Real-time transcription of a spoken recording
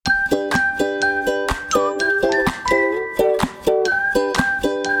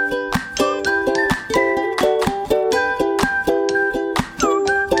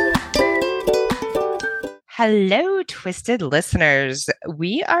Hello, Twisted listeners.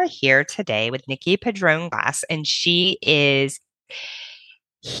 We are here today with Nicki Padron-Glass, and she is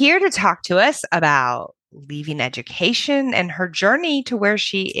here to talk to us about leaving education and her journey to where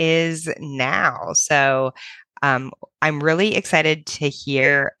she is now. So I'm really excited to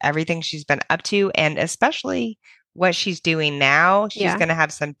hear everything she's been up to and especially what she's doing now. She's Yeah. going to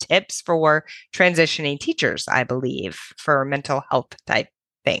have some tips for transitioning teachers, I believe, for mental health type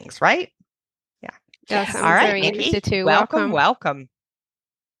things, right? Yeah. Yes, All I'm right, very interested Nikki, too. welcome, Welcome. welcome.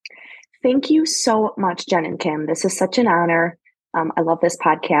 Thank you so much, Jen and Kim. This is such an honor. I love this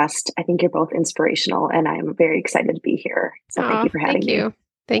podcast. I think you're both inspirational, and I'm very excited to be here. So thank Oh, you for having thank me. you.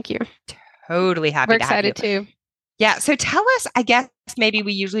 Thank you. Totally We're happy to have you. excited too. Yeah, so tell us, I guess maybe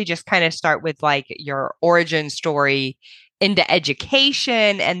we usually just kind of start with like your origin story into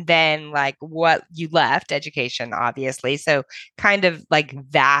education and then like what you left education, obviously. So kind of like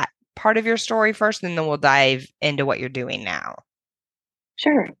that part of your story first, and then we'll dive into what you're doing now.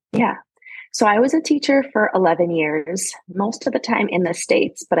 Sure. Yeah. So I was a teacher for 11 years, most of the time in the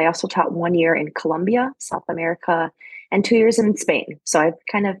States, but I also taught 1 year in Colombia, South America, and 2 years in Spain. So I've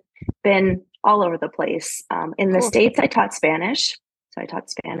kind of been all over the place. In the Cool. States, I taught Spanish. So I taught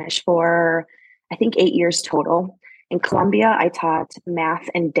Spanish for, I think, 8 years total. In Colombia, I taught math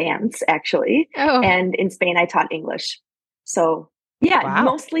and dance, actually. Oh, And in Spain, I taught English. So yeah, Wow.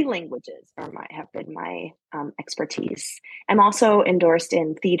 mostly languages have been my expertise. I'm also endorsed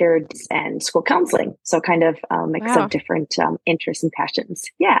in theater and school counseling. So kind of a mix of wow. different interests and passions.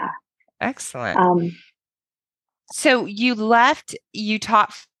 Yeah. Excellent. Um, So you left, you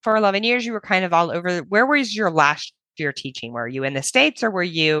taught for 11 years, you were kind of all over. Where was your last year teaching? Were you in the States or were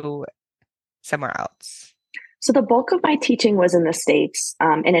you somewhere else? so the bulk of my teaching was in the States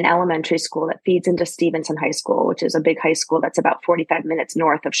in an elementary school that feeds into Stevenson High School, which is a big high school that's about 45 minutes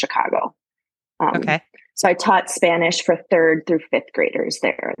north of Chicago. Um, Okay. so I taught Spanish for third through fifth graders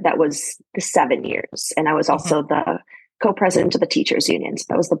there. That was the 7 years. And I was Mhm. also the co-president of the teachers union. So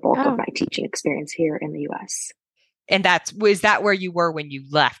that was the bulk of Oh, my teaching experience here in the US. And was that where you were when you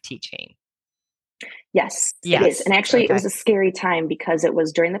left teaching? Yes, it is. Yes. And actually, it Okay. was a scary time because it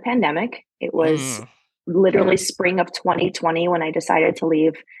was during the pandemic. It was Mm. yeah. literally spring of 2020 when I decided to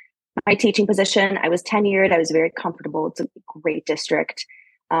leave my teaching position. I was tenured. I was very comfortable. It's a great district.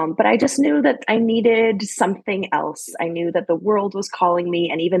 But I just knew that I needed something else. I knew that the world was calling me.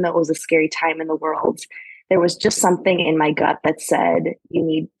 And even though it was a scary time in the world, there was just something in my gut that said, you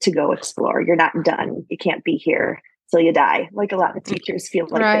need to go explore. You're not done. You can't be here till you die. Like a lot of teachers feel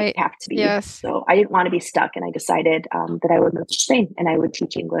like they Right. have to be. Yes. So I didn't want to be stuck. And I decided that I would move to Spain and I would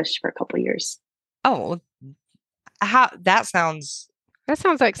teach English for a couple of years. Oh, how that sounds That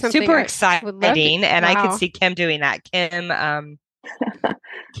sounds like something super I would love to. exciting. And I could Wow. see Kim doing that. Kim,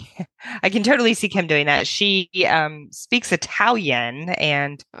 I can totally see Kim doing that. She speaks Italian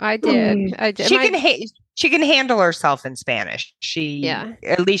and I did. Mm, I did. she My, can she can handle herself in Spanish. She yeah.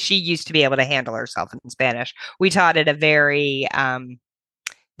 at least she used to be able to handle herself in Spanish. We taught at a very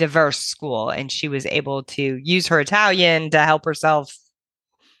diverse school, and she was able to use her Italian to help herself.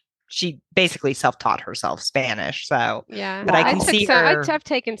 She basically self-taught herself Spanish. So, Yeah. but I I can wow. took see some, her. I've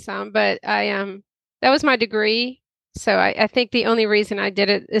taken some, but that was my degree. So I think the only reason I did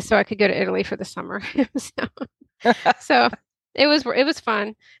it is so I could go to Italy for the summer. So, so it was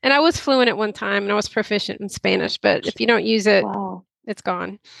fun. And I was fluent at one time and I was proficient in Spanish, but if you don't use it, Wow. it's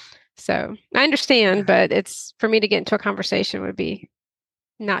gone. So I understand, but it's for me to get into a conversation would be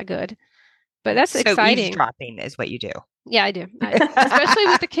not good. But that's So exciting. eavesdropping is what you do. Yeah, I do. Especially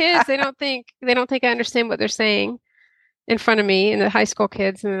with the kids, they don't think I understand what they're saying in front of me and the high school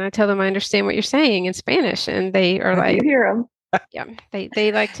kids, and then I tell them I understand what you're saying in Spanish, and they are You like, hear them. yeah,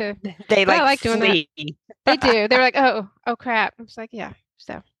 they like to. They But I like like doing that. flee. They do. They're like, oh crap. I was like, yeah.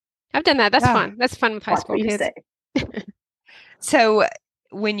 So I've done that. That's Oh, fun. That's fun with high Watch school what you kids. say. so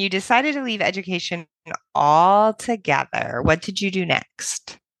when you decided to leave education altogether, what did you do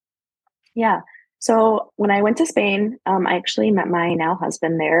next? Yeah. So when I went to Spain, I actually met my now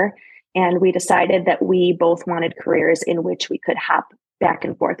husband there, and we decided that we both wanted careers in which we could hop back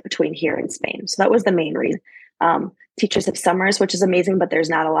and forth between here and Spain. So that was the main reason. Teachers have summers, which is amazing, but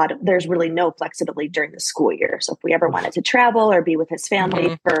there's really no flexibility during the school year. So if we ever wanted to travel or be with his family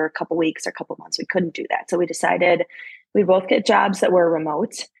Hmm. for a couple weeks or a couple months, we couldn't do that. So we decided we both get jobs that were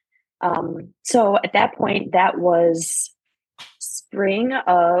remote. So at that point, that was spring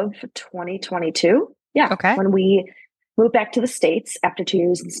of 2022. Yeah, Okay. when we moved back to the States after 2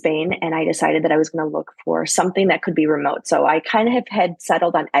 years in Spain, and I decided that I was going to look for something that could be remote. So I kind of had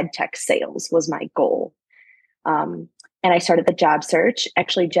settled on ed tech sales was my goal. Um, and I started the job search.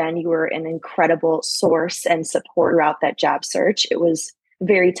 Actually, Jen, you were an incredible source and support throughout that job search. It was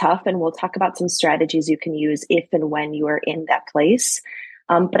very tough, and we'll talk about some strategies you can use if and when you are in that place.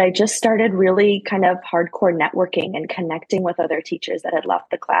 But I just started really kind of hardcore networking and connecting with other teachers that had left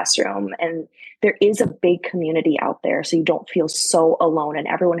the classroom. And there is a big community out there, so you don't feel so alone, and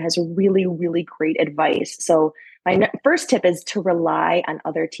everyone has really, really great advice. So my first tip is to rely on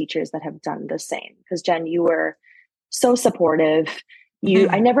other teachers that have done the same. Because Jen, you were so supportive.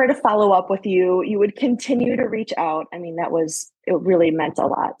 I never had to follow up with you. You would continue to reach out. I mean, it really meant a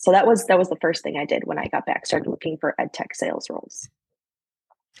lot. So that was the first thing I did when I got back, started looking for ed tech sales roles.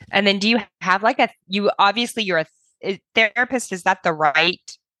 And then do you have like you're a therapist? Is that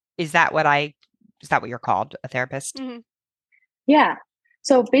is that what you're called? A therapist? Mm-hmm. Yeah.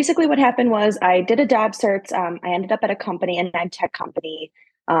 So basically what happened was I did a job search. I ended up at a company, an ed tech company,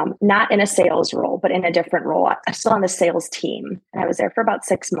 not in a sales role, but in a different role. I'm still on the sales team, and I was there for about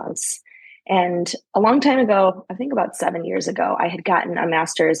 6 months. And a long time ago, I think about 7 years ago, I had gotten a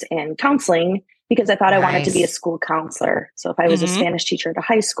master's in counseling because I thought I wanted to be a school counselor. So if I was a Spanish teacher at a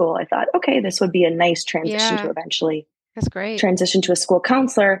high school, I thought, okay, this would be a nice transition to eventually That's great. transition to a school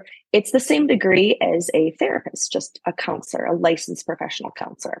counselor. It's the same degree as a therapist, just a counselor, a licensed professional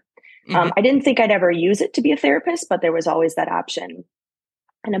counselor. I didn't think I'd ever use it to be a therapist, but there was always that option.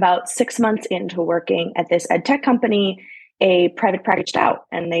 And about 6 months into working at this ed tech company, a private practice reached out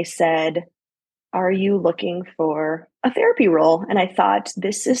and they said, are you looking for a therapy role? And I thought,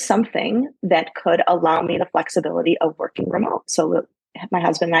 this is something that could allow me the flexibility of working remote. So my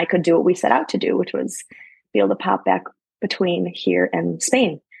husband and I could do what we set out to do, which was be able to pop back between here and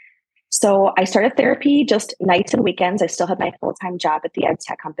Spain. So I started therapy just nights and weekends. I still had my full-time job at the ed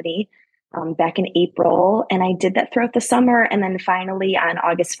tech company back in April. And I did that throughout the summer. And then finally on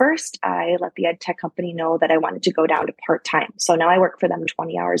August 1st, I let the ed tech company know that I wanted to go down to part-time. So now I work for them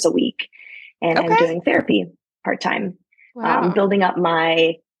 20 hours a week. And I'm doing therapy part-time, building up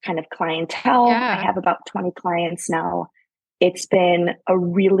my kind of clientele. I have about 20 clients now. It's been a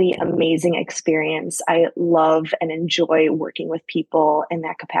really amazing experience. I love and enjoy working with people in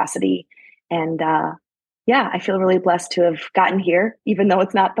that capacity. And I feel really blessed to have gotten here, even though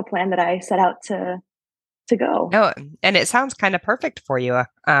it's not the plan that I set out to go. No, and it sounds kind of perfect for you.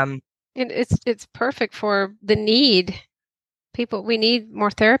 It's perfect for the need. We need more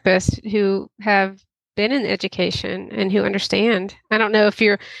therapists who have been in education and who understand. I don't know if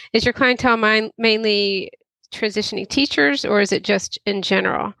is your clientele mainly transitioning teachers, or is it just in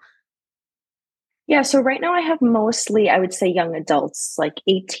general? Yeah, so right now I have mostly, I would say, young adults, like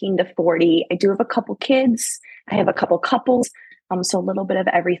 18 to 40. I do have a couple kids. I have a couple couples, so a little bit of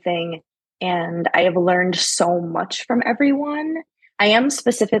everything. And I have learned so much from everyone. I am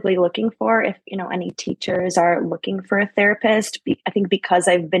specifically looking for, if any teachers are looking for a therapist. I think because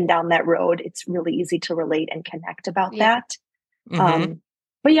I've been down that road, it's really easy to relate and connect about that.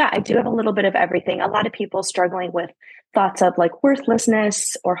 But yeah, I do have a little bit of everything. A lot of people struggling with thoughts of like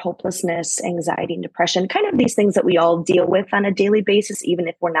worthlessness or hopelessness, anxiety and depression, kind of these things that we all deal with on a daily basis, even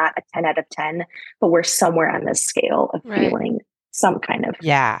if we're not a 10 out of 10, but we're somewhere on this scale of feeling some kind of,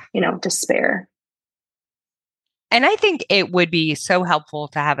 despair. And I think it would be so helpful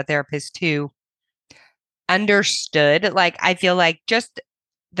to have a therapist who understood. Like, I feel like just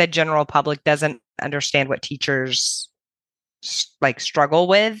the general public doesn't understand what teachers struggle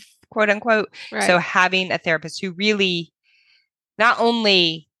with, quote unquote. Right. So having a therapist who really, not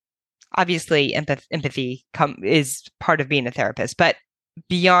only obviously empathy is part of being a therapist, but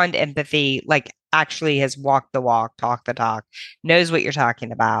beyond empathy, like actually has walked the walk, talked the talk, knows what you're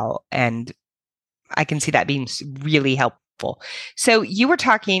talking about. And I can see that being really helpful. So you were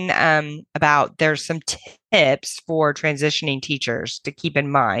talking about there's some tips for transitioning teachers to keep in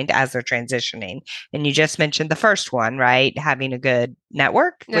mind as they're transitioning. And you just mentioned the first one, right? Having a good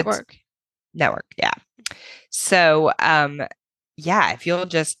network. Network, yeah. So, if you'll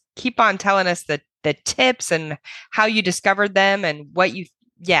just keep on telling us the tips and how you discovered them and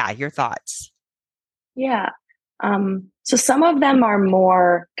your thoughts. Yeah. So some of them are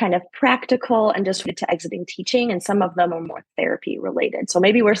more kind of practical and just related to exiting teaching, and some of them are more therapy related. So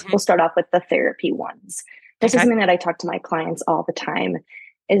maybe we'll start off with the therapy ones. This is something that I talk to my clients all the time,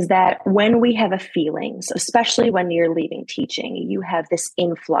 is that when we have a feeling, so especially when you're leaving teaching, you have this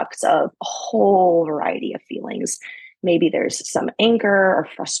influx of a whole variety of feelings. Maybe there's some anger or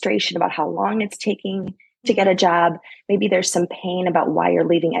frustration about how long it's taking to get a job. Maybe there's some pain about why you're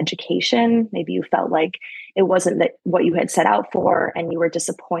leaving education. Maybe you felt like it wasn't what you had set out for, and you were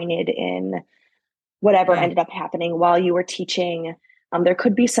disappointed in whatever ended up happening while you were teaching. There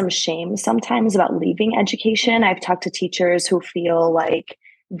could be some shame sometimes about leaving education. I've talked to teachers who feel like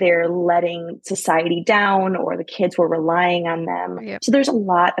they're letting society down or the kids were relying on them. Yep. So there's a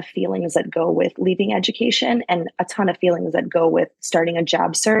lot of feelings that go with leaving education and a ton of feelings that go with starting a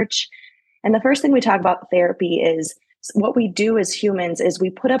job search. And the first thing we talk about therapy is what we do as humans is we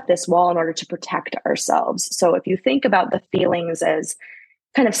put up this wall in order to protect ourselves. So if you think about the feelings as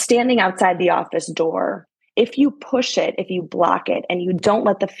kind of standing outside the office door, if you push it, if you block it, and you don't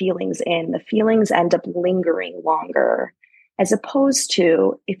let the feelings in, the feelings end up lingering longer. As opposed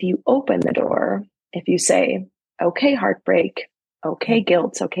to if you open the door, if you say, okay, heartbreak, okay,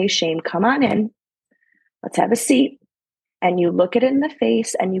 guilt, okay, shame, come on in, let's have a seat. And you look it in the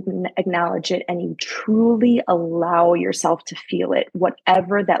face and you can acknowledge it and you truly allow yourself to feel it,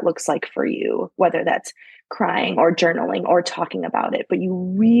 whatever that looks like for you, whether that's crying or journaling or talking about it, but you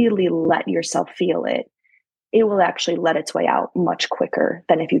really let yourself feel it. It will actually let its way out much quicker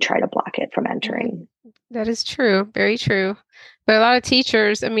than if you try to block it from entering. That is true. Very true. But a lot of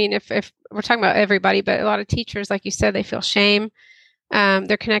teachers, I mean, if we're talking about everybody, but a lot of teachers, like you said, they feel shame.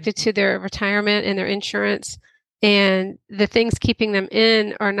 They're connected to their retirement and their insurance. And the things keeping them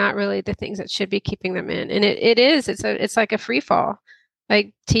in are not really the things that should be keeping them in. And it's like a free fall.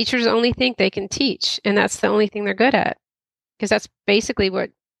 Like teachers only think they can teach, and that's the only thing they're good at. Because that's basically what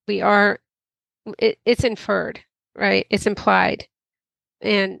we are. It's inferred, right? It's implied.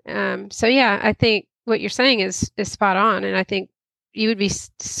 And so, yeah, I think what you're saying is spot on. And I think you would be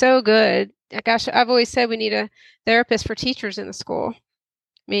so good. Gosh, I've always said we need a therapist for teachers in the school. I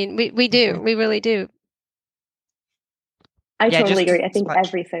mean, we do. We really do. I totally agree. I think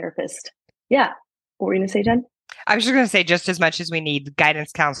every therapist. Yeah. What were you going to say, Jen? I was just going to say, just as much as we need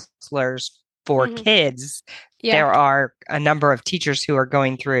guidance counselors for kids, there are a number of teachers who are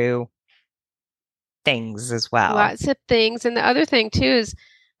going through things as well. Lots of things. And the other thing too is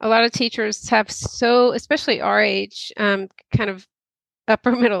a lot of teachers have especially our age, kind of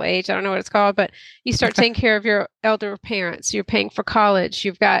upper middle age, I don't know what it's called, but you start taking care of your elder parents, you're paying for college,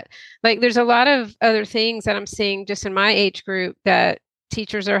 you've got there's a lot of other things that I'm seeing just in my age group that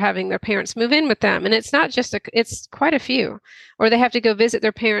teachers are having their parents move in with them. And it's not just it's quite a few, or they have to go visit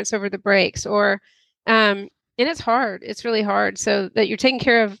their parents over the breaks and it's hard. It's really hard. So that you're taking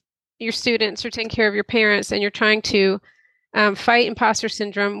care of your students, you're taking care of your parents, and you're trying to fight imposter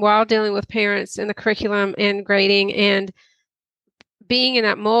syndrome while dealing with parents and the curriculum and grading and being in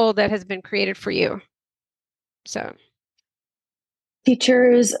that mold that has been created for you. So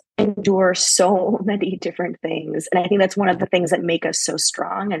teachers endure so many different things. And I think that's one of the things that make us so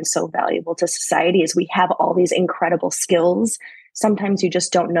strong and so valuable to society is we have all these incredible skills. Sometimes you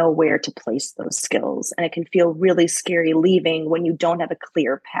just don't know where to place those skills. And it can feel really scary leaving when you don't have a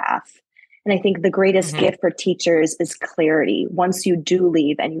clear path. And I think the greatest gift for teachers is clarity. Once you do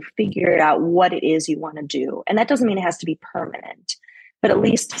leave and you figure out what it is you want to do. And that doesn't mean it has to be permanent, but at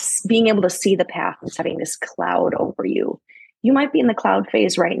least being able to see the path instead of having this cloud over you. You might be in the cloud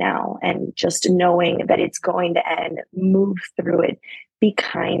phase right now, and just knowing that it's going to end, move through it, be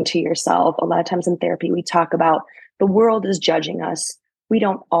kind to yourself. A lot of times in therapy, we talk about the world is judging us. We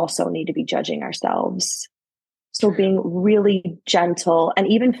don't also need to be judging ourselves. So being really gentle and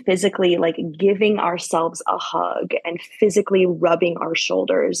even physically giving ourselves a hug and physically rubbing our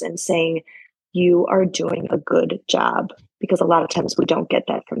shoulders and saying, you are doing a good job, because a lot of times we don't get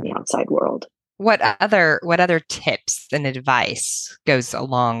that from the outside world. What other tips and advice goes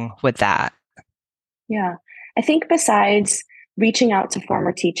along with that? Yeah, I think besides reaching out to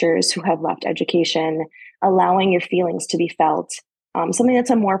former teachers who have left education, allowing your feelings to be felt, something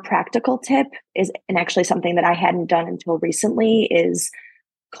that's a more practical tip is, and actually something that I hadn't done until recently, is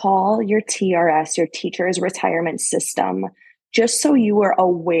call your TRS, your teacher's retirement system, just so you are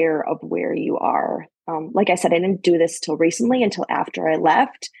aware of where you are. Like I said, I didn't do this till recently, until after I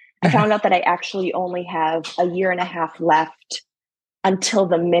left. I found out that I actually only have a year and a half left until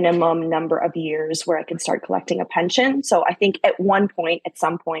the minimum number of years where I can start collecting a pension. So I think at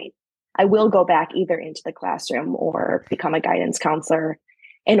some point, I will go back either into the classroom or become a guidance counselor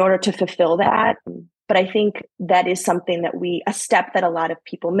in order to fulfill that. But I think that is something a step that a lot of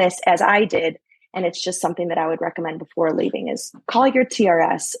people miss, as I did. And it's just something that I would recommend before leaving is call your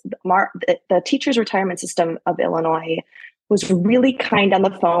TRS. The Teachers Retirement System of Illinois was really kind on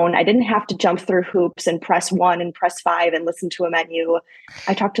the phone. I didn't have to jump through hoops and press 1 and press 5 and listen to a menu.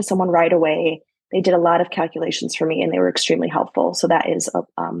 I talked to someone right away. They did a lot of calculations for me and they were extremely helpful. So that is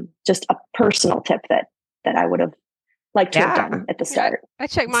just a personal tip that I would have liked to have done at the start. I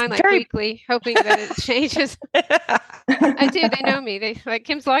check mine weekly, hoping that it changes. I do. They know me. They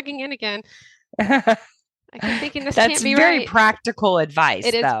Kim's logging in again. I kept thinking this That's can't be very right. practical advice,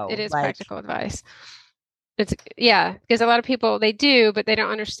 It though. is practical advice. It's because a lot of people they do, but they don't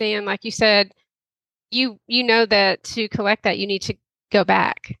understand. Like you said, you know that to collect that you need to go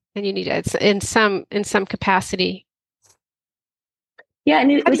back and you need it in some capacity. Yeah,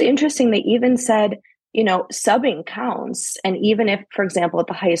 and it How do was you, interesting. They even said, subbing counts. And even if, for example, at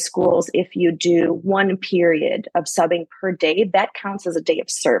the high schools, if you do one period of subbing per day, that counts as a day of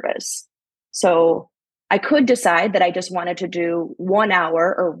service. So I could decide that I just wanted to do 1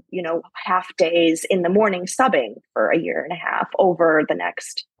 hour or, half days in the morning subbing for a year and a half over the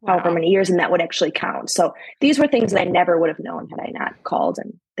next however Wow. many years, and that would actually count. So these were things that I never would have known had I not called,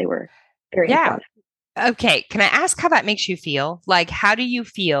 and they were very yeah. informative. Okay. Can I ask how that makes you feel? Like, how do you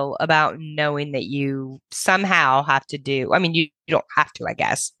feel about knowing that you somehow have to do, I mean, you don't have to, I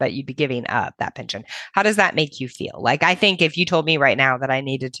guess, but you'd be giving up that pension. How does that make you feel? Like, I think if you told me right now that I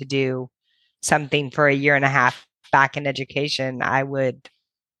needed to do something for a year and a half back in education, I would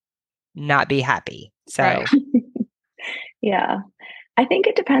not be happy. So, Right. Yeah. I think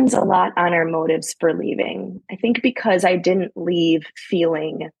it depends a lot on our motives for leaving. I think because I didn't leave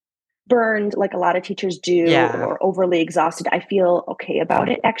feeling burned like a lot of teachers do yeah. or overly exhausted, I feel okay about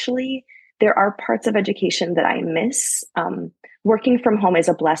it. Actually, there are parts of education that I miss. Working from home is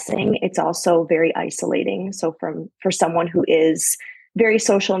a blessing. It's also very isolating. So for someone who is very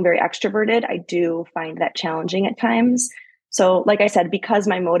social and very extroverted, I do find that challenging at times. So like I said, because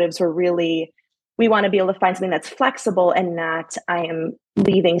my motives were really, we want to be able to find something that's flexible and not I am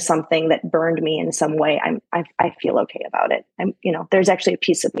leaving something that burned me in some way. I feel okay about it. There's actually a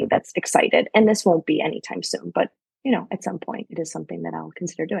piece of me that's excited, and this won't be anytime soon, but at some point it is something that I'll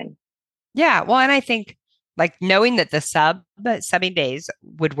consider doing. Yeah. Well, and I think like knowing that the subbing days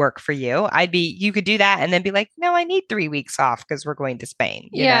would work for you, you could do that and then be like, no, I need 3 weeks off because we're going to Spain,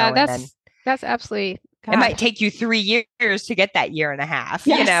 Yeah, and then that's absolutely it might God. take you 3 years to get that year and a half,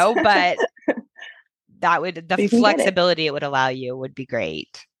 Yes. but the You can get it. flexibility it would allow you would be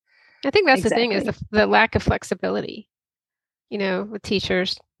great. I think that's the thing is Exactly. the lack of flexibility, with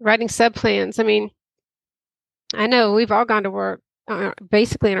teachers writing sub plans. I mean, I know we've all gone to work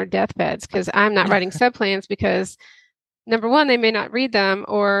basically in our deathbeds because I'm not writing sub plans because number one, they may not read them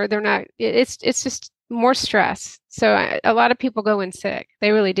or they're not, it's just more stress. So a lot of people go in sick.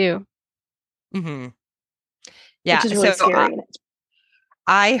 They really do. hmm Which Yeah. is really So scary.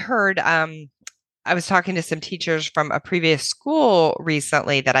 I heard, I was talking to some teachers from a previous school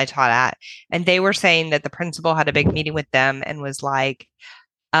recently that I taught at, and they were saying that the principal had a big meeting with them and was like,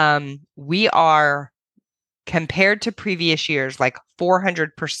 we are compared to previous years, like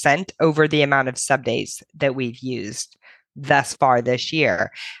 400% over the amount of sub days that we've used thus far this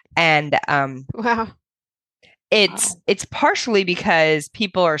year. And Wow. it's partially because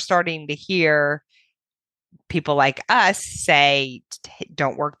people are starting to hear people like us say,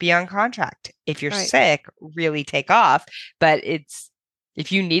 don't work beyond contract. If you're Right. sick, really take off. But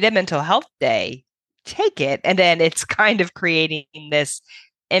if you need a mental health day, take it. And then it's kind of creating this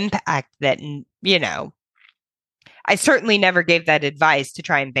impact that, I certainly never gave that advice to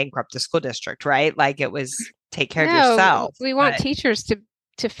try and bankrupt a school district, right? Like it was take care of No, yourself. we want teachers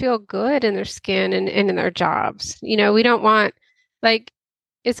to feel good in their skin and in their jobs. We don't want like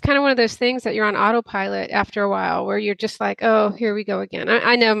it's kind of one of those things that you're on autopilot after a while where you're just like, oh, here we go again.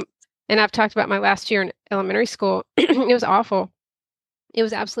 I know, and I've talked about my last year in elementary school. It was awful. It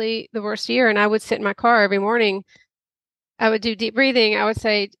was absolutely the worst year. And I would sit in my car every morning. I would do deep breathing. I would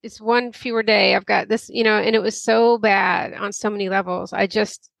say, it's one fewer day. I've got this, and it was so bad on so many levels. I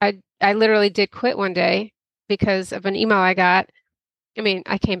literally did quit one day because of an email I got. I mean,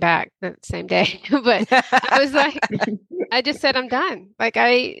 I came back the same day, but I was like, I just said, I'm done. Like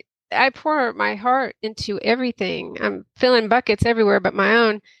I pour my heart into everything. I'm filling buckets everywhere but my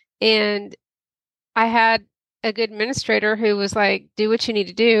own. And I had a good administrator who was like, do what you need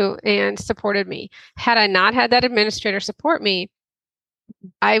to do and supported me. Had I not had that administrator support me,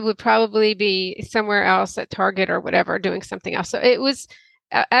 I would probably be somewhere else at Target or whatever doing something else. So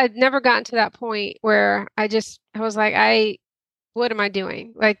I'd never gotten to that point where I was like, what am I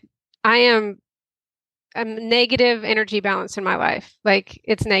doing? Like I am a negative energy balance in my life. Like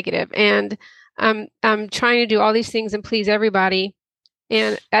it's negative. And I'm trying to do all these things and please everybody.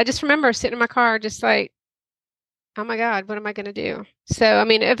 And I just remember sitting in my car, just like, oh my God, what am I going to do? So, I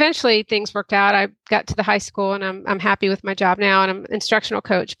mean, eventually things worked out. I got to the high school and I'm happy with my job now and I'm an instructional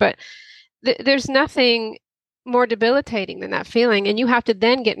coach, but there's nothing more debilitating than that feeling. And you have to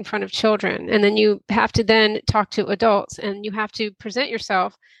then get in front of children and then you have to then talk to adults and you have to present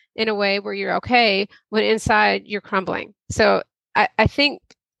yourself in a way where you're okay when inside you're crumbling. So I think,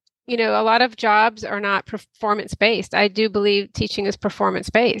 a lot of jobs are not performance based. I do believe teaching is performance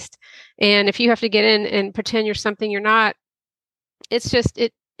based. And if you have to get in and pretend you're something you're not, it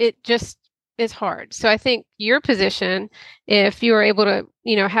just is hard. So I think your position, if you were able to,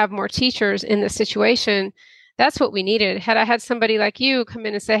 have more teachers in this situation, that's what we needed. Had I had somebody like you come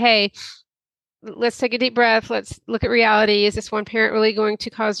in and say, hey, let's take a deep breath. Let's look at reality. Is this one parent really going to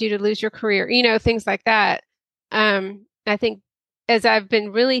cause you to lose your career? Things like that. I think as I've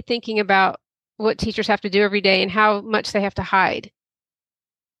been really thinking about what teachers have to do every day and how much they have to hide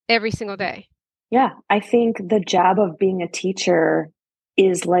every single day. Yeah, I think the job of being a teacher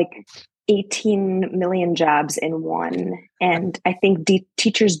is like 18 million jobs in one. And I think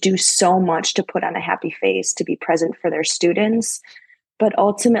teachers do so much to put on a happy face, to be present for their students. But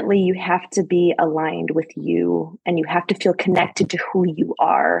ultimately, you have to be aligned with you and you have to feel connected to who you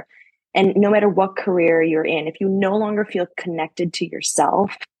are. And no matter what career you're in, if you no longer feel connected to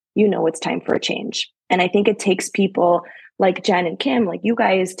yourself, it's time for a change. And I think it takes people like Jen and Kim, like you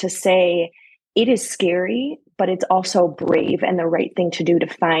guys, to say it is scary, but it's also brave and the right thing to do to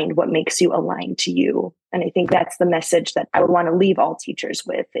find what makes you aligned to you. And I think that's the message that I would want to leave all teachers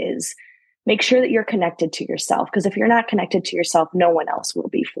with is make sure that you're connected to yourself. Because if you're not connected to yourself, no one else will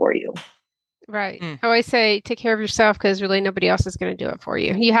be for you. Right. I always say take care of yourself because really nobody else is going to do it for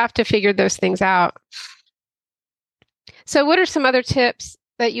you. You have to figure those things out. So what are some other tips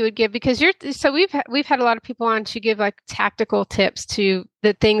that you would give? Because we've had a lot of people on to give like tactical tips to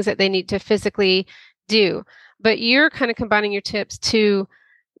the things that they need to physically do. But you're kind of combining your tips to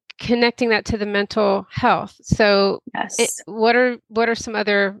connecting that to the mental health. So yes. What are some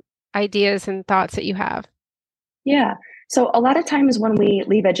other ideas and thoughts that you have? Yeah. So a lot of times when we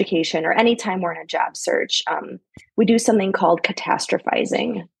leave education or anytime we're in a job search, we do something called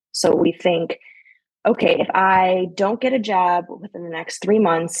catastrophizing. So we think, okay, if I don't get a job within the next 3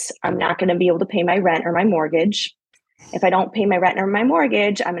 months, I'm not going to be able to pay my rent or my mortgage. If I don't pay my rent or my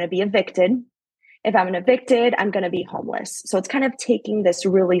mortgage, I'm going to be evicted. If I'm evicted, I'm going to be homeless. So it's kind of taking this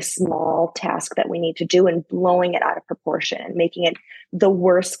really small task that we need to do and blowing it out of proportion and making it the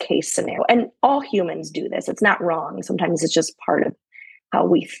worst case scenario. And all humans do this. It's not wrong. Sometimes it's just part of how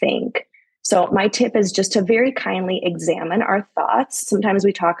we think. So my tip is just to very kindly examine our thoughts. Sometimes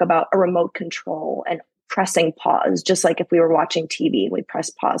we talk about a remote control and pressing pause, just like if we were watching TV and we press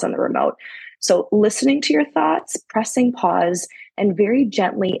pause on the remote. So listening to your thoughts, pressing pause, and very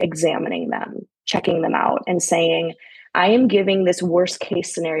gently examining them, checking them out and saying, I am giving this worst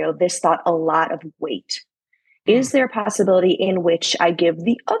case scenario, this thought, a lot of weight. Is there a possibility in which I give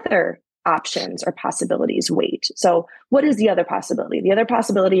the other options or possibilities weight? So what is the other possibility? The other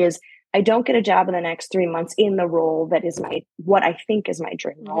possibility is I don't get a job in the next 3 months in the role that is what I think is my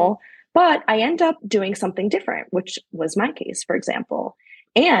dream role, but I end up doing something different, which was my case, for example.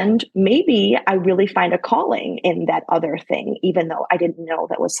 And maybe I really find a calling in that other thing, even though I didn't know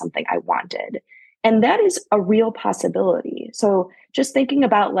that was something I wanted. And that is a real possibility. So just thinking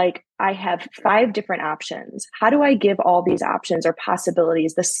about like, I have 5 different options. How do I give all these options or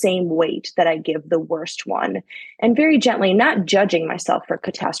possibilities the same weight that I give the worst one? And very gently, not judging myself for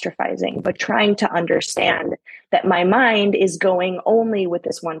catastrophizing, but trying to understand that my mind is going only with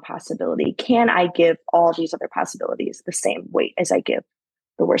this one possibility. Can I give all these other possibilities the same weight as I give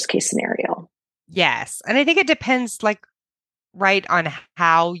the worst case scenario? Yes. And I think it depends like right on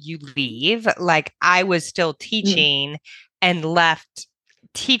how you leave. Like I was still teaching and left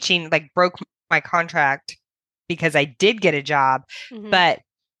teaching, like broke my contract because I did get a job. But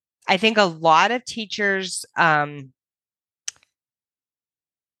I think a lot of teachers are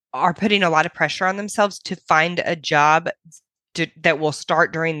putting a lot of pressure on themselves to find a job that will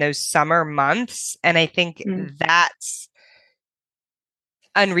start during those summer months. And I think that's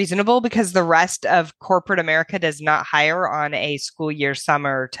unreasonable because the rest of corporate America does not hire on a school year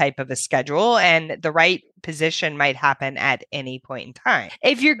summer type of a schedule, and the right position might happen at any point in time.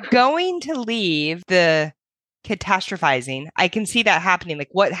 If you're going to leave the catastrophizing, I can see that happening. Like,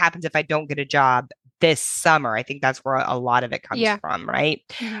 what happens if I don't get a job this summer? I think that's where a lot of it comes from, right?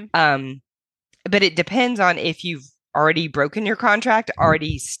 But it depends on if you've already broken your contract,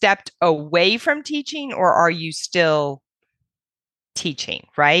 already stepped away from teaching, or are you still teaching,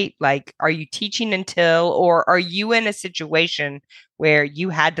 right? Like, are you teaching or are you in a situation where you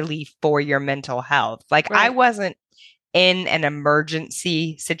had to leave for your mental health? Like, I wasn't in an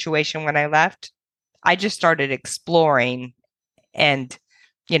emergency situation when I left. I just started exploring and,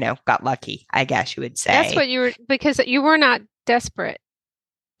 got lucky, I guess you would say. That's what because you were not desperate.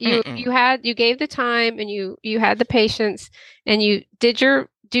 You gave the time and you had the patience and you did your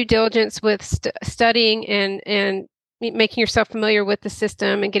due diligence with studying and making yourself familiar with the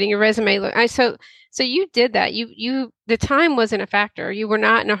system and getting your resume. So you did that. The time wasn't a factor. You were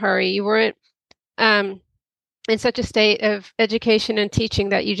not in a hurry. You weren't um, in such a state of education and teaching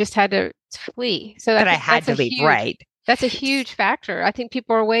that you just had to flee. So I That I think had to leave, right? that's a huge factor. I think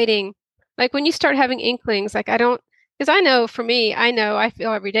people are waiting. Like when you start having inklings, like I don't, because I know for me, I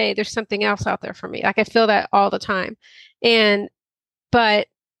feel every day there's something else out there for me. Like I feel that all the time. And, but,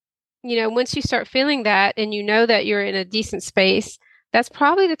 once you start feeling that and you know that you're in a decent space, that's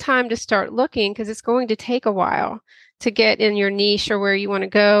probably the time to start looking because it's going to take a while to get in your niche or where you want to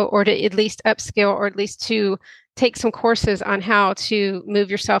go, or to at least upskill, or at least to take some courses on how to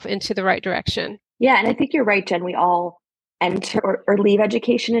move yourself into the right direction. Yeah. And I think you're right, Jen. We all enter or leave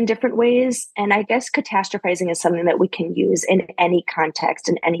education in different ways. And I guess catastrophizing is something that we can use in any context,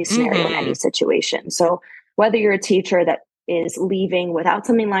 in any scenario, in any situation. So whether you're a teacher that is leaving without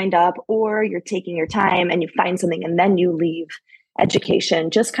something lined up, or you're taking your time and you find something and then you leave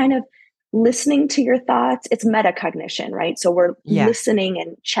education, just kind of listening to your thoughts. It's metacognition, right? So we're listening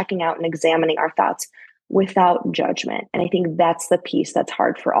and checking out and examining our thoughts without judgment. And I think that's the piece that's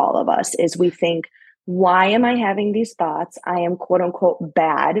hard for all of us is we think, why am I having these thoughts? I am quote unquote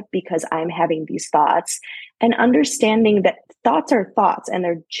bad because I'm having these thoughts, and understanding that thoughts are thoughts and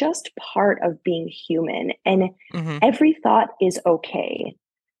they're just part of being human, and every thought is okay.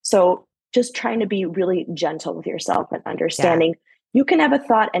 So just trying to be really gentle with yourself and understanding you can have a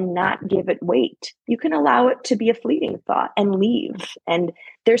thought and not give it weight. You can allow it to be a fleeting thought and leave. And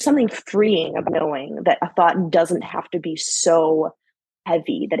there's something freeing about knowing that a thought doesn't have to be so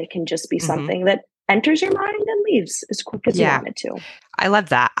heavy, that it can just be something that enters your mind and leaves as quick as you want it to. I love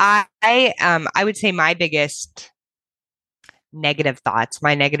that. I would say my biggest negative thoughts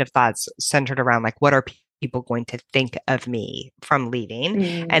centered around like, what are people going to think of me from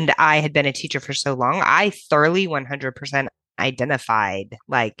leaving? And I had been a teacher for so long. I thoroughly 100% identified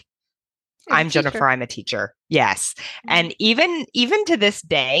like, I'm Jennifer, I'm a teacher. Yes. And even to this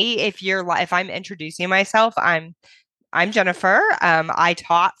day, if I'm introducing myself, I'm Jennifer. I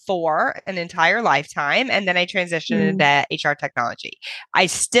taught for an entire lifetime, and then I transitioned into HR technology. I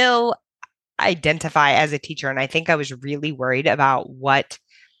still identify as a teacher, and I think I was really worried about what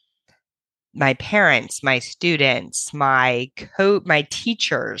my parents, my students, my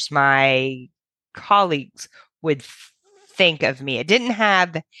teachers, my colleagues would think of me. It didn't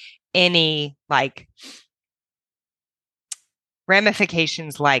have any like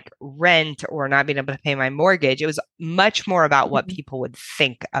ramifications like rent or not being able to pay my mortgage. It was much more about what people would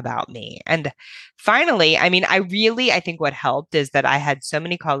think about me. And finally, I mean, I think what helped is that I had so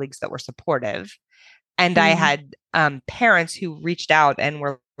many colleagues that were supportive, and I had parents who reached out and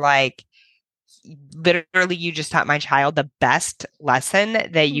were like, literally, you just taught my child the best lesson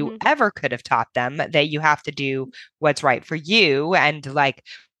that you ever could have taught them, that you have to do what's right for you. And like,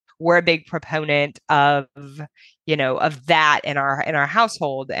 we're a big proponent of that in our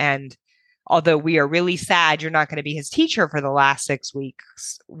household. And although we are really sad you're not going to be his teacher for the last 6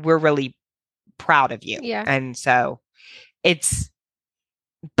 weeks, we're really proud of you. Yeah. And so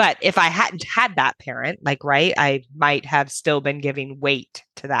but if I hadn't had that parent, like, right, I might have still been giving weight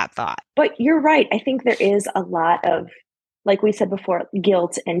to that thought. But you're right. I think there is a lot of, like we said before,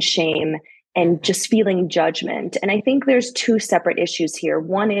 guilt and shame and just feeling judgment. And I think there's two separate issues here.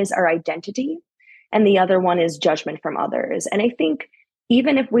 One is our identity, and the other one is judgment from others. And I think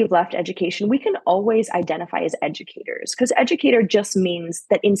even if we've left education, we can always identify as educators, because educator just means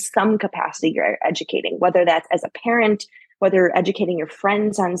that in some capacity you're educating, whether that's as a parent, whether you're educating your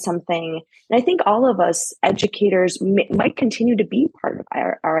friends on something. And I think all of us educators might continue to be part of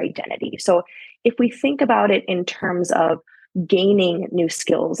our identity. So if we think about it in terms of gaining new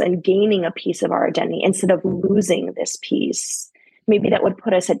skills and gaining a piece of our identity instead of losing this piece, maybe that would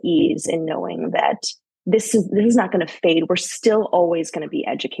put us at ease in knowing that this is not going to fade. We're still always going to be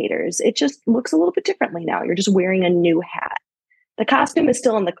educators. It just looks a little bit differently now. You're just wearing a new hat. The costume is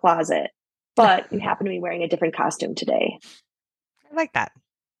still in the closet, but you happen to be wearing a different costume today. I like that.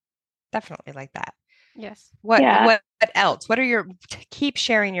 Definitely like that. Yes. What else? Keep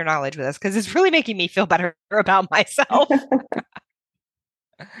sharing your knowledge with us, because it's really making me feel better about myself.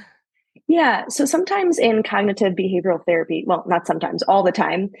 Yeah. So sometimes in cognitive behavioral therapy, well, not sometimes, all the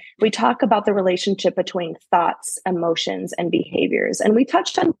time, we talk about the relationship between thoughts, emotions, and behaviors. And we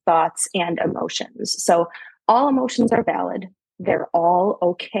touched on thoughts and emotions. So all emotions are valid. They're all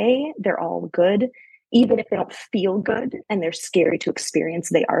okay. They're all good. Even if they don't feel good and they're scary to experience,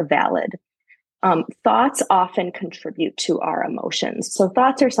 they are valid. Thoughts often contribute to our emotions. So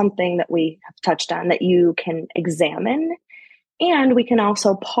thoughts are something that we have touched on that you can examine. And we can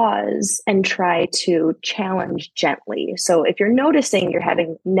also pause and try to challenge gently. So if you're noticing you're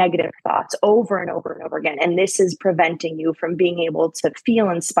having negative thoughts over and over and over again, and this is preventing you from being able to feel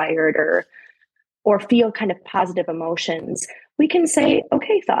inspired or feel kind of positive emotions, we can say,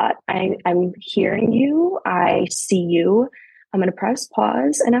 okay, thought, I'm hearing you. I see you. I'm going to press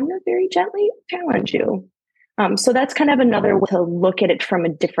pause and I'm going to very gently challenge you. So that's kind of another way to look at it from a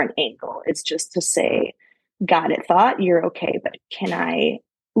different angle. It's just to say, got it, thought, you're okay, but can I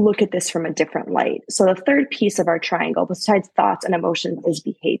look at this from a different light? So the third piece of our triangle, besides thoughts and emotions, is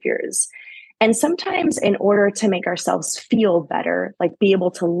behaviors. And sometimes in order to make ourselves feel better, like be able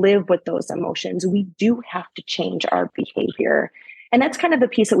to live with those emotions, we do have to change our behavior. And that's kind of the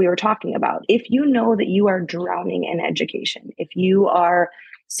piece that we were talking about. If you know that you are drowning in education, if you are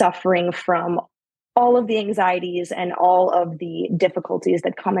suffering from all of the anxieties and all of the difficulties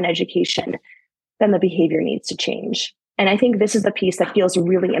that come in education, then the behavior needs to change. And I think this is the piece that feels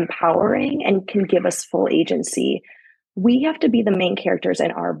really empowering and can give us full agency. We have to be the main characters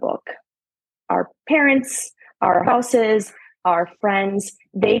in our book. Our parents, our houses, our friends,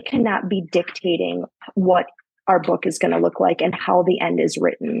 they cannot be dictating what our book is going to look like and how the end is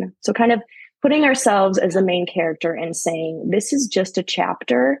written. So kind of putting ourselves as a main character and saying, this is just a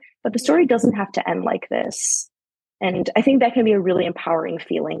chapter, but the story doesn't have to end like this. And I think that can be a really empowering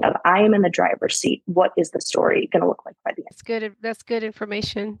feeling of, I am in the driver's seat. What is the story going to look like by the end? That's good. That's good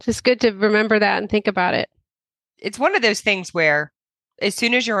information. It's good to remember that and think about it. It's one of those things where as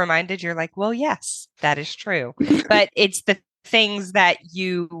soon as you're reminded, you're like, well, yes, that is true. But it's the things that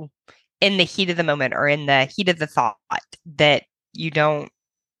you, in the heat of the moment or in the heat of the thought, that you don't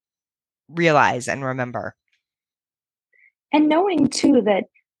realize and remember. And knowing too that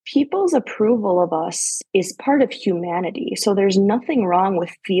people's approval of us is part of humanity. So there's nothing wrong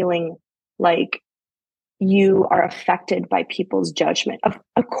with feeling like you are affected by people's judgment.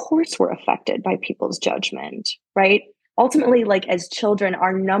 Of course, we're affected by people's judgment, right? Ultimately, like as children,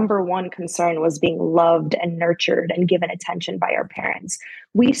 our number one concern was being loved and nurtured and given attention by our parents.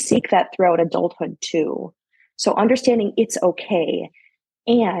 We seek that throughout adulthood too. So understanding it's okay.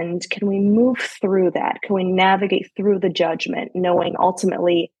 And can we move through that? Can we navigate through the judgment, knowing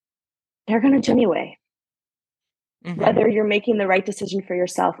ultimately they're going to judge anyway, whether you're making the right decision for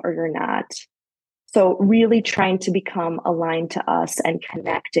yourself or you're not. So really trying to become aligned to us and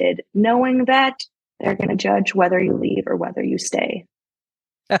connected, knowing that they're going to judge whether you leave or whether you stay.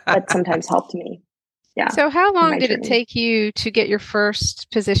 That sometimes helped me. Yeah. So how long did it take you to get your first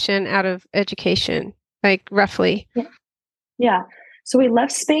position out of education, like roughly? Yeah. So we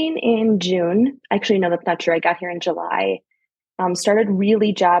left Spain in June. Actually, no, that's not true. I got here in July. Started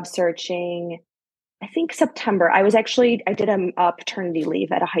really job searching, I think September. I did a paternity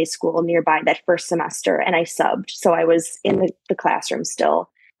leave at a high school nearby that first semester, and I subbed. So I was in the classroom still.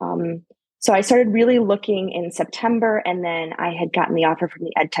 So I started really looking in September, and then I had gotten the offer from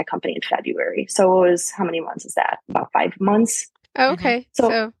the ed tech company in February. So it was, how many months is that? About 5 months. Oh, okay.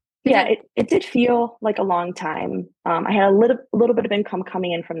 So yeah, it did feel like a long time. I had a little bit of income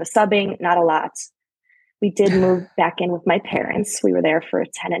coming in from the subbing, not a lot. We did move back in with my parents. We were there for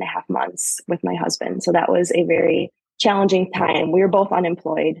 10 and a half months with my husband. So that was a very challenging time. We were both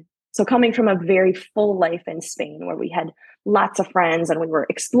unemployed. So coming from a very full life in Spain where we had lots of friends and we were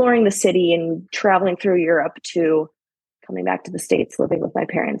exploring the city and traveling through Europe, to coming back to the States, living with my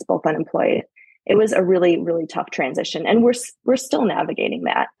parents, both unemployed. It was a really, really tough transition. And we're still navigating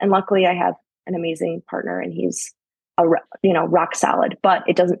that. And luckily I have an amazing partner and he's rock solid, but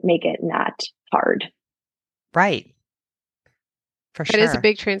it doesn't make it not hard. Right. For sure. It is a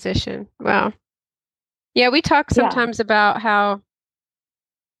big transition. Wow. Yeah, we talk sometimes about how,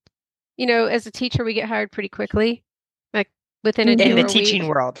 as a teacher, we get hired pretty quickly, like within a day in or the teaching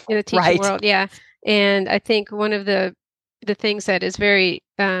week. world. In the teaching world, yeah. And I think one of the things that is very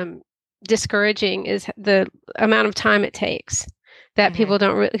discouraging is the amount of time it takes that people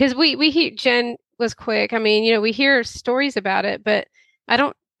don't really, because we hear, Jen was quick. I mean, we hear stories about it, but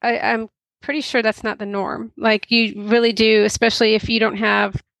I'm pretty sure that's not the norm. Like you really do, especially if you don't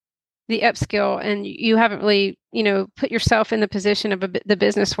have the upskill and you haven't really, put yourself in the position of the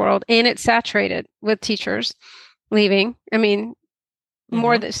business world, and it's saturated with teachers leaving. I mean,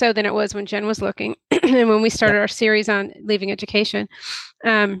 more so than it was when Jen was looking and when we started our series on leaving education.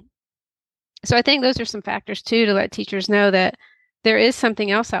 So I think those are some factors too, to let teachers know that there is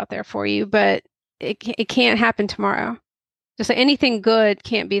something else out there for you, but it can't happen tomorrow. Just like anything good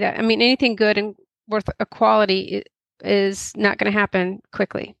can't be that. I mean, anything good and worth a quality is not going to happen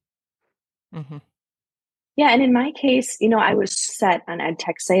quickly. Yeah. And in my case, I was set on ed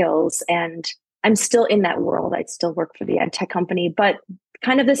tech sales, and I'm still in that world. I'd still work for the ed tech company, but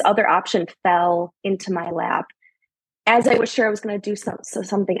kind of this other option fell into my lap as I was sure I was going to do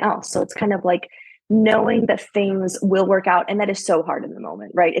something else. So it's kind of like knowing that things will work out. And that is so hard in the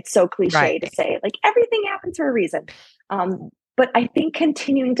moment, right? It's so cliche Right. to say like everything happens for a reason. But I think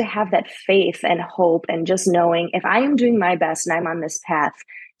continuing to have that faith and hope and just knowing if I am doing my best and I'm on this path,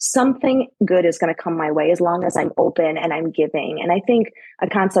 something good is going to come my way as long as I'm open and I'm giving. And I think a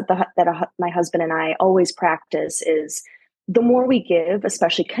concept that my husband and I always practice is the more we give,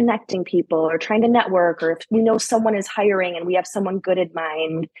 especially connecting people or trying to network, or if we know someone is hiring and we have someone good in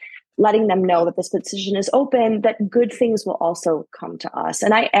mind, letting them know that this position is open, that good things will also come to us.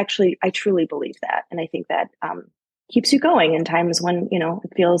 And I truly believe that. And I think that keeps you going in times when,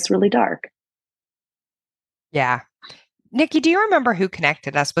 it feels really dark. Yeah. Nicki, do you remember who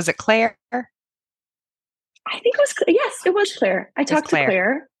connected us? Was it Claire? I think it was, yes, it was Claire. I talked to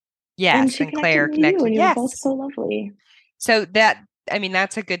Claire. Yes, and she and Claire connected me to you, and you were Yes. both so lovely. So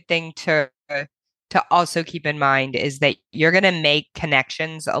that's a good thing to also keep in mind is that you're going to make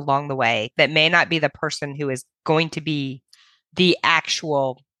connections along the way that may not be the person who is going to be the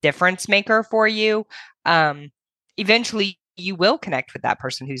actual difference maker for you. Eventually, you will connect with that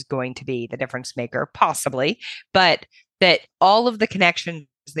person who's going to be the difference maker, possibly, but that all of the connections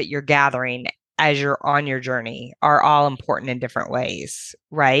that you're gathering as you're on your journey are all important in different ways,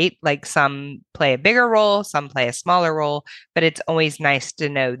 right? Like some play a bigger role, some play a smaller role, but it's always nice to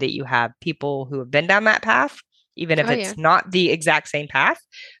know that you have people who have been down that path, even if it's not the exact same path.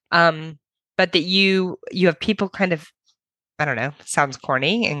 But that you have people kind of, I don't know, sounds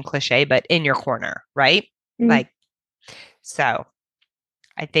corny and cliche, but in your corner, right? Like, so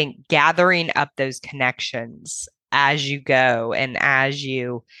I think gathering up those connections as you go and as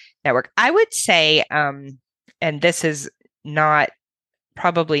you network, I would say, and this is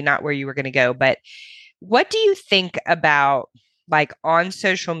probably not where you were going to go, but what do you think about like on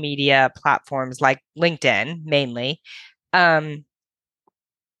social media platforms like LinkedIn mainly? How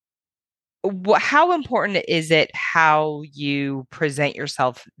important is it how you present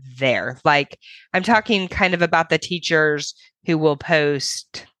yourself there? Like, I'm talking kind of about the teachers who will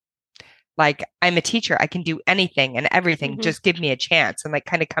post, like, I'm a teacher, I can do anything and everything, just give me a chance, and like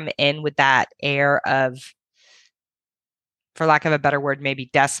kind of come in with that air of, for lack of a better word, maybe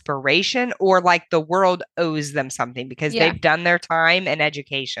desperation, or like the world owes them something because they've done their time in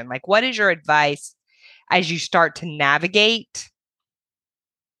education. Like, what is your advice as you start to navigate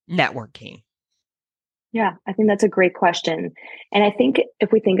networking? Yeah, I think that's a great question. And I think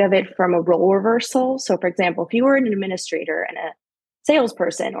if we think of it from a role reversal, so for example, if you were an administrator and a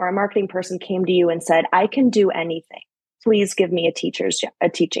salesperson or a marketing person came to you and said, I can do anything, please give me a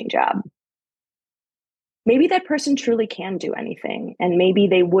teaching job. Maybe that person truly can do anything, and maybe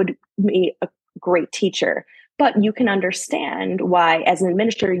they would be a great teacher, but you can understand why, as an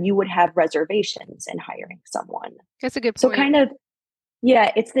administrator, you would have reservations in hiring someone. That's a good point. So kind of,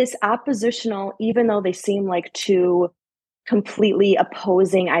 yeah, it's this oppositional, even though they seem like two completely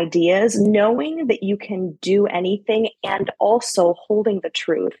opposing ideas, knowing that you can do anything and also holding the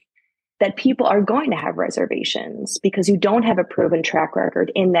truth that people are going to have reservations because you don't have a proven track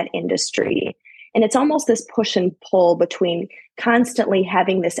record in that industry. And it's almost this push and pull between constantly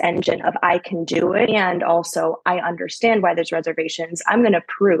having this engine of I can do it and also I understand why there's reservations. I'm going to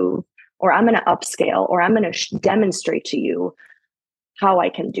prove, or I'm going to upscale, or I'm going to demonstrate to you how I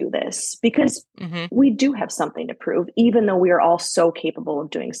can do this, because we do have something to prove, even though we are all so capable of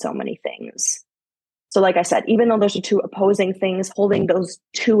doing so many things. So like I said, even though those are two opposing things, holding those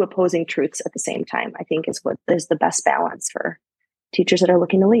two opposing truths at the same time, I think is what is the best balance for teachers that are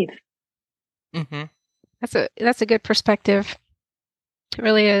looking to leave. That's a good perspective. It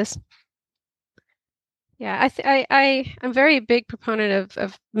really is. Yeah, I'm very big proponent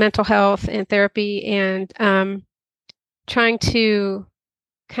of mental health and therapy, and trying to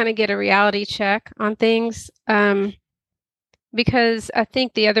kind of get a reality check on things. Because I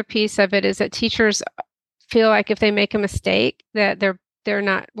think the other piece of it is that teachers feel like if they make a mistake that they're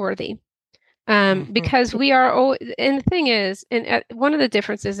not worthy. Because we are always, and the thing is, and one of the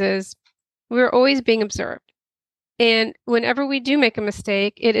differences is we're always being observed. And whenever we do make a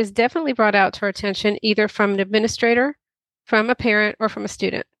mistake, it is definitely brought out to our attention, either from an administrator, from a parent, or from a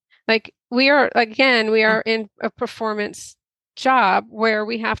student. Like we are in a performance job where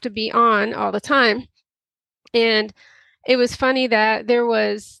we have to be on all the time. And it was funny that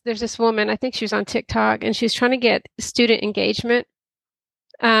there's this woman, I think she was on TikTok, and she was trying to get student engagement.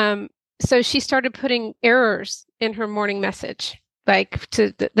 So she started putting errors in her morning message, like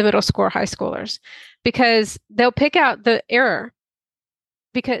to the middle school or high schoolers, because they'll pick out the error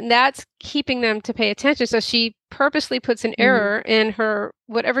because that's keeping them to pay attention. So she purposely puts an error in her,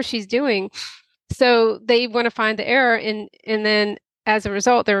 whatever she's doing. So they want to find the error, and then as a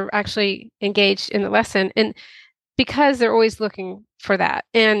result, they're actually engaged in the lesson. And because they're always looking for that.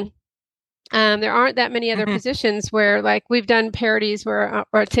 And there aren't that many other positions where, like, we've done parodies where,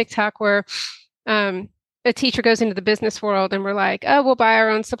 or TikTok where a teacher goes into the business world and we're like, oh, we'll buy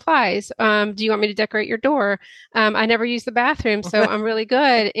our own supplies. Do you want me to decorate your door? I never use the bathroom, so I'm really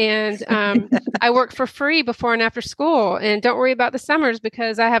good. And I work for free before and after school. And don't worry about the summers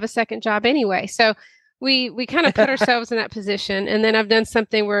because I have a second job anyway. So we kind of put ourselves in that position. And then I've done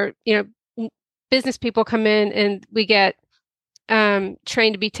something where, business people come in and we get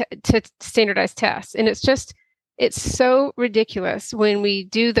trained to be to standardized tests. And it's so ridiculous when we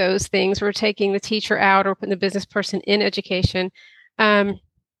do those things. We're taking the teacher out or putting the business person in education.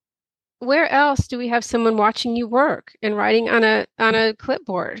 Where else do we have someone watching you work and writing on a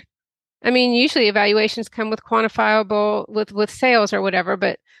clipboard? I mean, usually evaluations come with quantifiable with sales or whatever,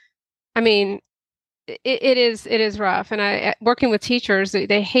 but I mean, it is rough. And I working with teachers,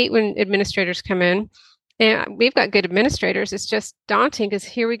 they hate when administrators come in. And we've got good administrators. It's just daunting because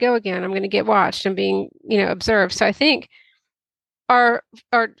here we go again. I'm going to get watched and being, observed. So I think our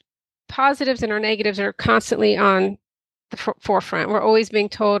positives and our negatives are constantly on the forefront. We're always being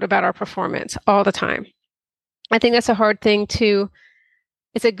told about our performance all the time. I think that's a hard thing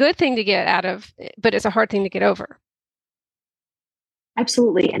it's a good thing to get out of, but it's a hard thing to get over.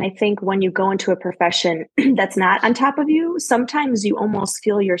 Absolutely. And I think when you go into a profession that's not on top of you, sometimes you almost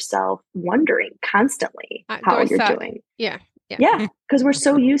feel yourself wondering constantly how you're doing. Yeah. Yeah. Because we're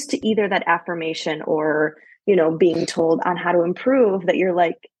so used to either that affirmation or, being told on how to improve that you're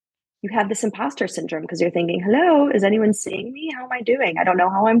like, you have this imposter syndrome because you're thinking, hello, is anyone seeing me? How am I doing? I don't know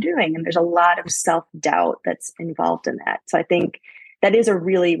how I'm doing. And there's a lot of self-doubt that's involved in that. So I think that is a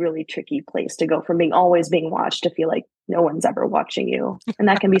really, really tricky place to go from always being watched to feel like no one's ever watching you. And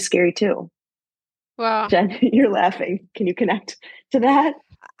that can be scary too. Well, Jen, you're laughing. Can you connect to that?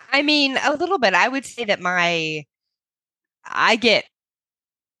 I mean, a little bit. I would say that I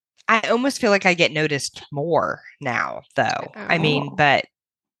almost feel like I get noticed more now, though. Oh. I mean, but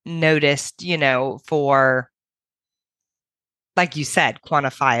noticed, for, like you said,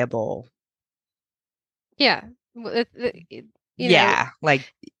 quantifiable. Yeah. Yeah.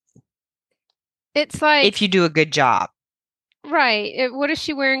 Like, it's like, if you do a good job. Right. What is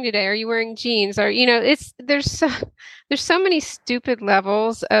she wearing today? Are you wearing jeans? Or, there's so many stupid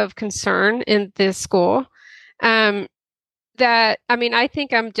levels of concern in this school. That, I mean, I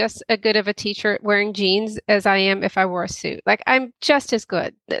think I'm just as good of a teacher wearing jeans as I am if I wore a suit. Like, I'm just as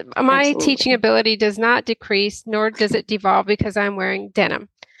good. My Absolutely. teaching ability does not decrease, nor does it devolve because I'm wearing denim.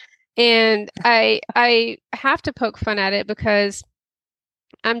 And I have to poke fun at it because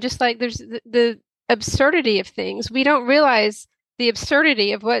I'm just like, there's the absurdity of things. We don't realize the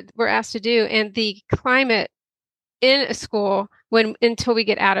absurdity of what we're asked to do and the climate in a school until we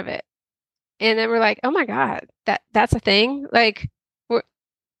get out of it. And then we're like, oh my God, that's a thing. Like, we're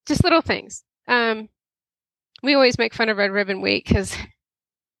just little things. We always make fun of Red Ribbon Week because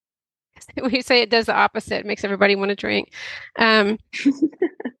we say it does the opposite. It makes everybody want to drink. But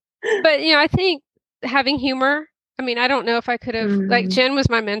I think having humor. I mean, I don't know if I could have, like, Jen was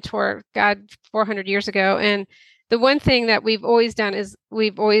my mentor, God, 400 years ago. And the one thing that we've always done is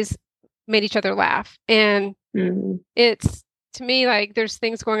we've always made each other laugh. And it's, to me, like, there's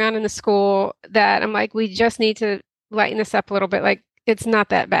things going on in the school that I'm like, we just need to lighten this up a little bit. Like, it's not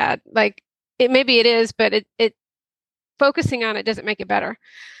that bad. Like, maybe it is, but it focusing on it doesn't make it better.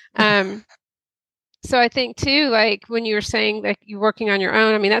 So I think too, like, when you were saying like you're working on your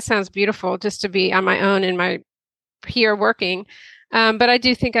own, I mean, that sounds beautiful just to be on my own in my here working. But I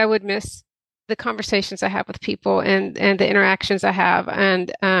do think I would miss the conversations I have with people and the interactions I have.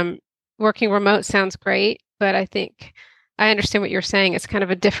 And working remote sounds great, but I think I understand what you're saying. It's kind of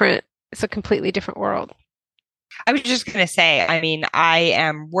it's a completely different world. I was just going to say, I mean, I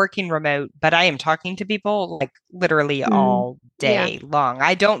am working remote, but I am talking to people like literally all day long.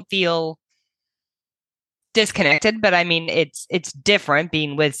 I don't feel disconnected, but I mean, it's different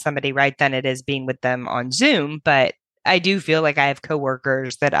being with somebody, right, than it is being with them on Zoom. But I do feel like I have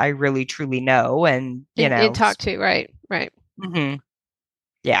coworkers that I really truly know and, talk to, right. Mm-hmm.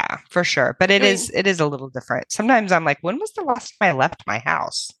 Yeah, for sure. But it is a little different. Sometimes I'm like, when was the last time I left my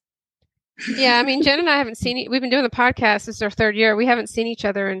house? Yeah, I mean, Jen and I haven't seen, we've been doing the podcast. This is our third year. We haven't seen each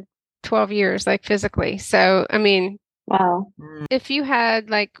other in 12 years, like physically. So, I mean, wow. If you had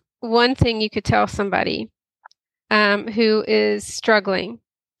like one thing you could tell somebody who is struggling,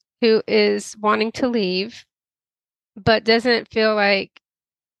 who is wanting to leave, but doesn't feel like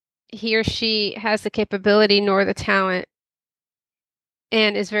he or she has the capability nor the talent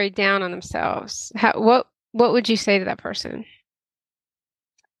and is very down on themselves, what would you say to that person?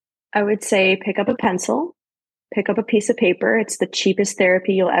 I would say pick up a pencil, pick up a piece of paper. It's the cheapest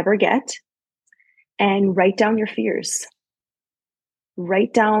therapy you'll ever get. And write down your fears.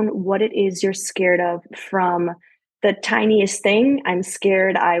 Write down what it is you're scared of, from the tiniest thing. I'm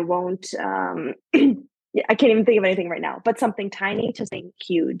scared I won't, I can't even think of anything right now, but something tiny to something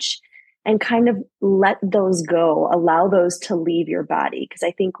huge, and kind of let those go, allow those to leave your body. Because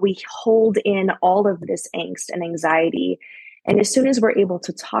I think we hold in all of this angst and anxiety. And as soon as we're able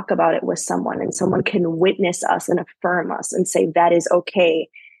to talk about it with someone, and someone can witness us and affirm us and say that is okay,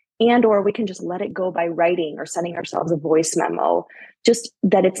 and or we can just let it go by writing or sending ourselves a voice memo, just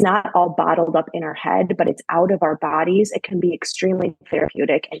that it's not all bottled up in our head, but it's out of our bodies, it can be extremely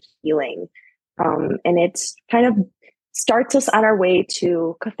therapeutic and healing. And it's kind of starts us on our way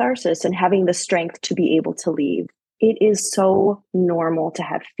to catharsis and having the strength to be able to leave. It is so normal to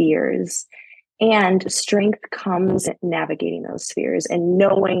have fears, and strength comes navigating those fears and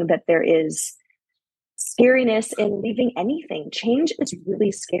knowing that there is scariness in leaving anything. Change is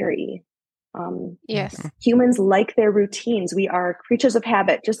really scary. Yes. Humans like their routines. We are creatures of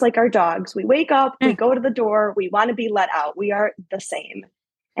habit, just like our dogs. We wake up, we go to the door, we want to be let out. We are the same.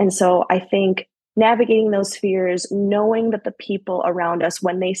 And so I think navigating those fears, knowing that the people around us,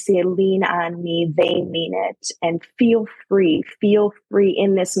 when they say lean on me, they mean it, and feel free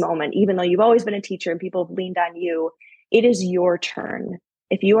in this moment. Even though you've always been a teacher and people have leaned on you, it is your turn.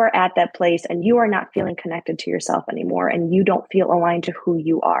 If you are at that place and you are not feeling connected to yourself anymore, and you don't feel aligned to who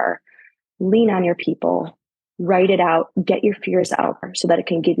you are, lean on your people, write it out, get your fears out so that it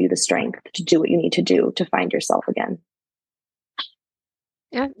can give you the strength to do what you need to do to find yourself again.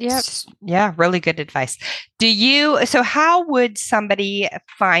 Yeah. Yeah. Yeah, really good advice. So how would somebody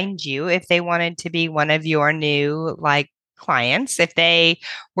find you if they wanted to be one of your new clients, if they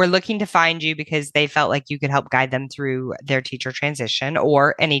were looking to find you because they felt like you could help guide them through their teacher transition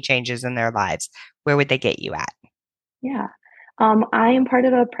or any changes in their lives? Where would they get you at? Yeah. I am part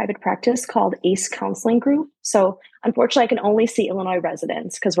of a private practice called ACE Counseling Group. So unfortunately, I can only see Illinois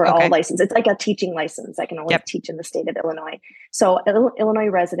residents because we're all licensed. It's like a teaching license. I can only teach in the state of Illinois. So Illinois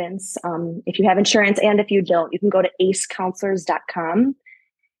residents, if you have insurance and if you don't, you can go to acecounselors.com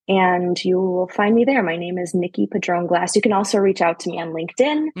and you will find me there. My name is Nicki Padron-Glass. You can also reach out to me on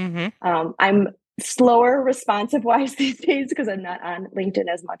LinkedIn. Mm-hmm. I'm slower responsive wise these days because I'm not on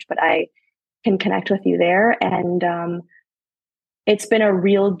LinkedIn as much, but I can connect with you there. And it's been a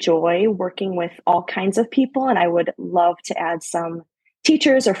real joy working with all kinds of people. And I would love to add some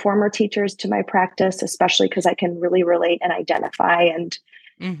teachers or former teachers to my practice, especially because I can really relate and identify. And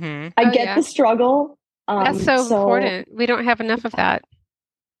I get the struggle. That's so important. We don't have enough of that.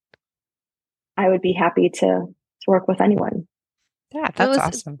 I would be happy to work with anyone. Yeah, that's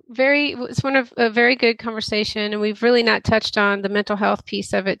awesome. It's one of a very good conversation, and we've really not touched on the mental health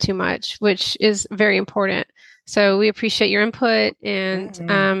piece of it too much, which is very important. So we appreciate your input, and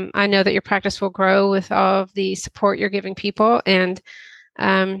I know that your practice will grow with all of the support you're giving people. And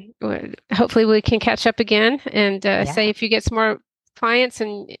hopefully we can catch up again and say if you get some more clients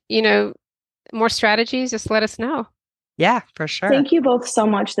and more strategies, just let us know. Yeah, for sure. Thank you both so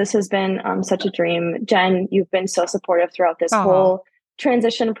much. This has been such a dream. Jen, you've been so supportive throughout this whole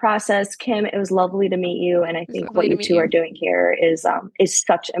transition process. Kim, it was lovely to meet you. And I think what you two are doing here is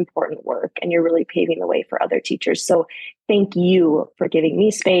such important work, and you're really paving the way for other teachers. So thank you for giving me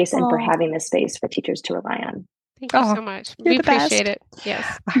space and for having this space for teachers to rely on. Thank you so much. We appreciate it.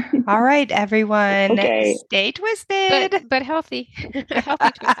 Yes. All right, everyone. Okay. Stay twisted. But healthy.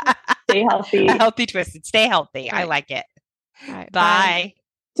 Healthy twisted. Stay healthy. Healthy twisted. Stay healthy. Right. I like it. Right. Bye.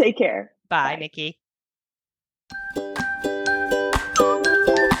 Take care. Bye, Nicki.